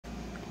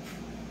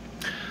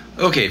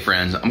Okay,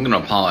 friends, I'm going to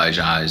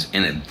apologize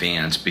in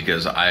advance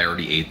because I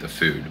already ate the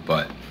food,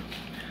 but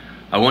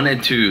I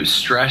wanted to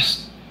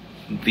stress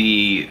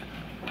the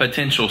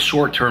potential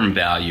short-term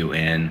value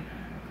in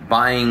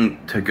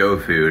buying to-go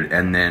food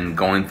and then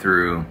going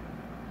through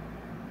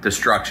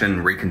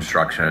destruction,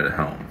 reconstruction at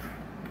home.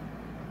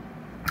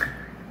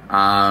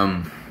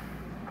 I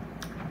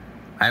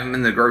haven't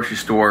been to the grocery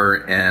store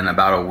in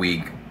about a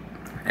week,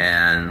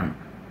 and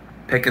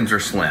pickings are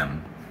slim.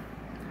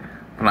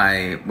 But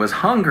I was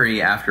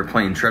hungry after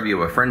playing trivia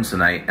with friends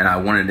tonight, and I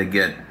wanted to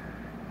get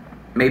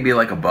maybe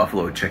like a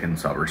buffalo chicken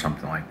sub or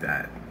something like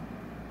that.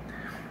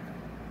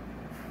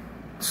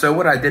 So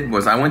what I did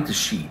was I went to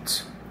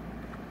Sheetz.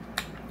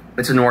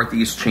 It's a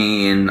Northeast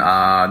chain.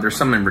 There's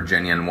some in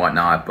Virginia and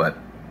whatnot, but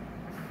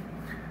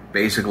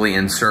basically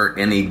insert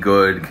any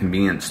good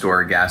convenience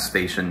store, gas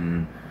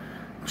station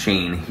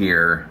chain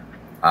here.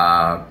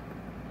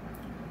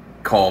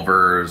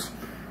 Culver's,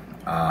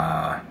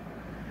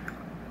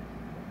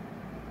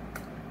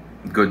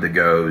 Good to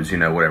Go's, you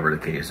know, whatever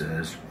the case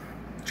is.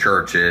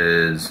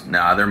 Churches,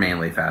 nah, they're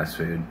mainly fast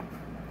food.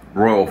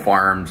 Royal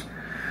Farms.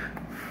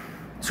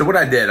 So what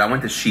I did, I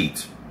went to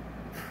Sheetz.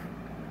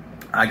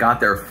 I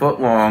got their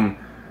foot-long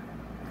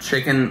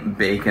chicken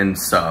bacon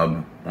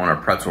sub on a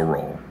pretzel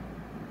roll.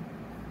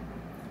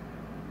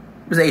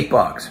 It was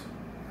 $8.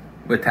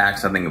 With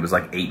tax, I think it was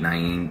like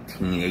 $8.19,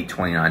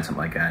 $8.29, something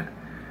like that.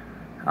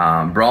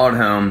 Brought it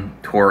home,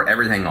 tore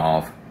everything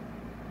off,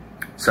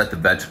 set the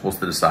vegetables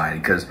to the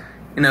side, because,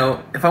 you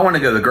know, if I want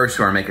to go to the grocery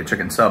store and make a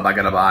chicken sub, I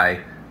gotta buy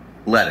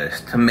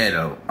lettuce,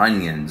 tomato,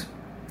 onions,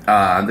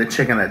 the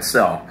chicken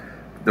itself,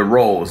 the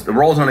rolls. The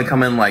rolls only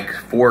come in like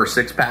 4 or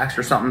 6 packs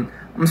or something.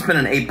 I'm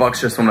spending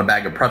 $8 just on a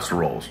bag of pretzel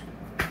rolls.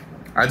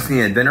 I just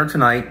need a dinner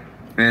tonight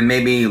and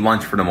maybe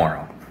lunch for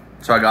tomorrow.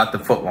 So I got the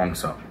foot-long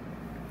sub.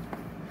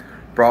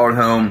 Brought it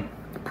home,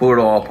 pulled it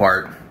all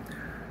apart,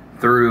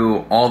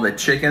 threw all the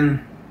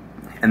chicken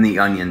and the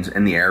onions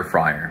in the air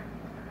fryer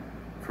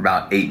for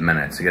about 8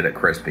 minutes to get it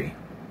crispy.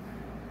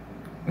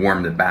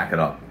 Warmed it back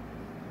up.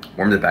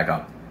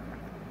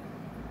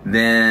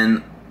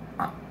 Then,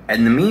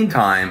 in the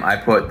meantime, I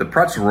put the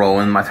pretzel roll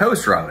in my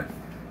toaster oven.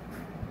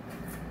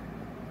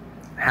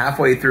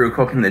 Halfway through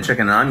cooking the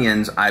chicken and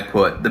onions, I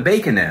put the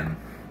bacon in,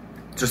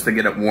 just to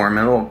get it warm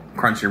and a little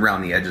crunchy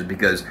around the edges,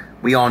 because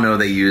we all know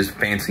they use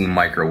fancy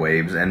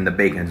microwaves and the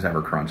bacon's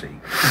never crunchy.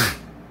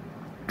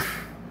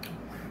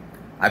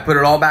 I put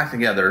it all back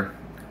together.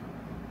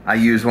 I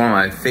used one of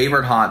my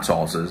favorite hot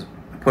sauces,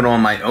 put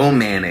on my own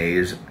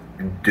mayonnaise,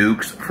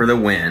 Duke's for the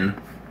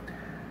win.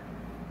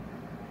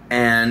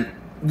 And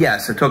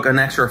yes, it took an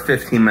extra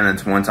 15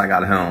 minutes once I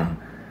got home.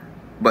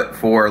 But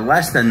for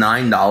less than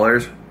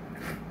 $9,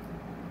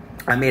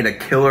 I made a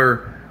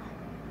killer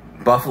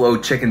buffalo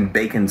chicken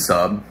bacon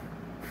sub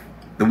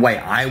the way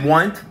I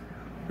want,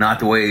 not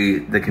the way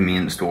the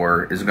convenience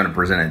store is going to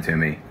present it to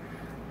me.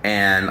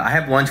 And I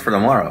have lunch for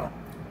tomorrow.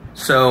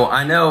 So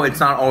I know it's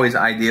not always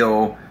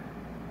ideal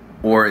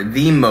or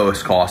the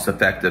most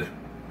cost-effective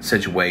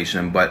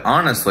situation, but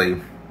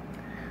honestly,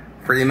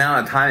 for the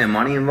amount of time and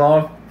money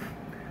involved,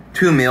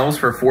 2 meals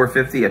for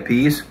 $4.50 a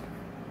piece,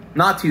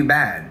 not too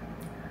bad.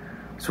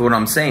 So what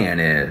I'm saying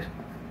is,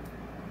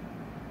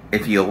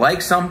 if you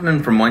like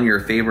something from one of your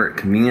favorite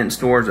convenience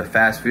stores or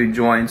fast food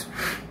joints,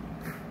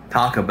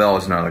 Taco Bell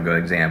is another good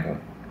example.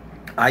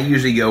 I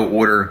usually go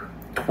order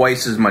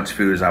twice as much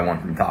food as I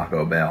want from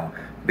Taco Bell,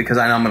 because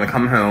I know I'm going to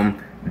come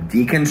home,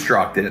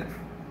 deconstruct it,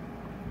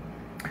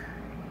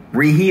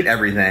 reheat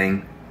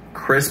everything,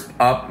 crisp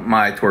up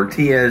my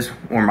tortillas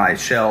or my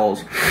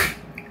shells,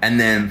 and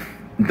then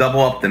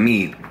double up the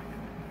meat.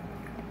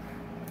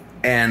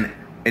 And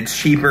it's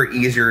cheaper,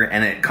 easier,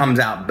 and it comes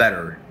out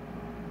better.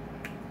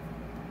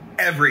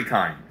 Every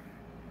time.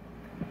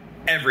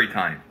 Every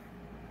time.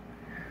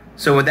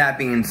 So with that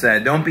being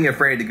said, don't be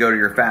afraid to go to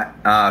your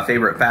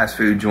favorite fast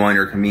food joint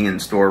or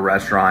convenience store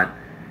restaurant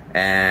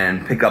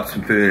and pick up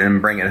some food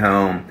and bring it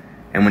home.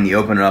 And when you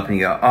open it up and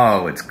you go,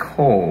 oh, it's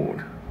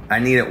cold. I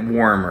need it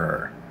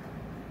warmer.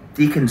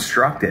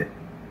 Deconstruct it.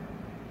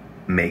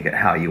 Make it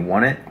how you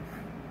want it.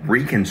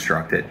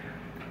 Reconstruct it.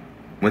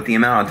 With the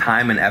amount of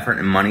time and effort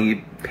and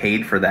money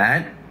paid for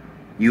that,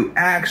 you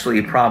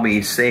actually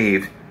probably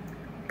saved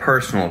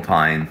personal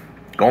time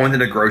going to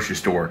the grocery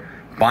store,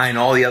 buying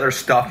all the other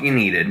stuff you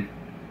needed,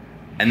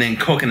 and then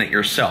cooking it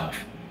yourself.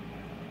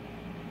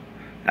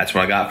 That's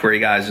what I got for you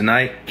guys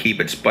tonight. Keep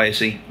it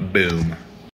spicy. Boom.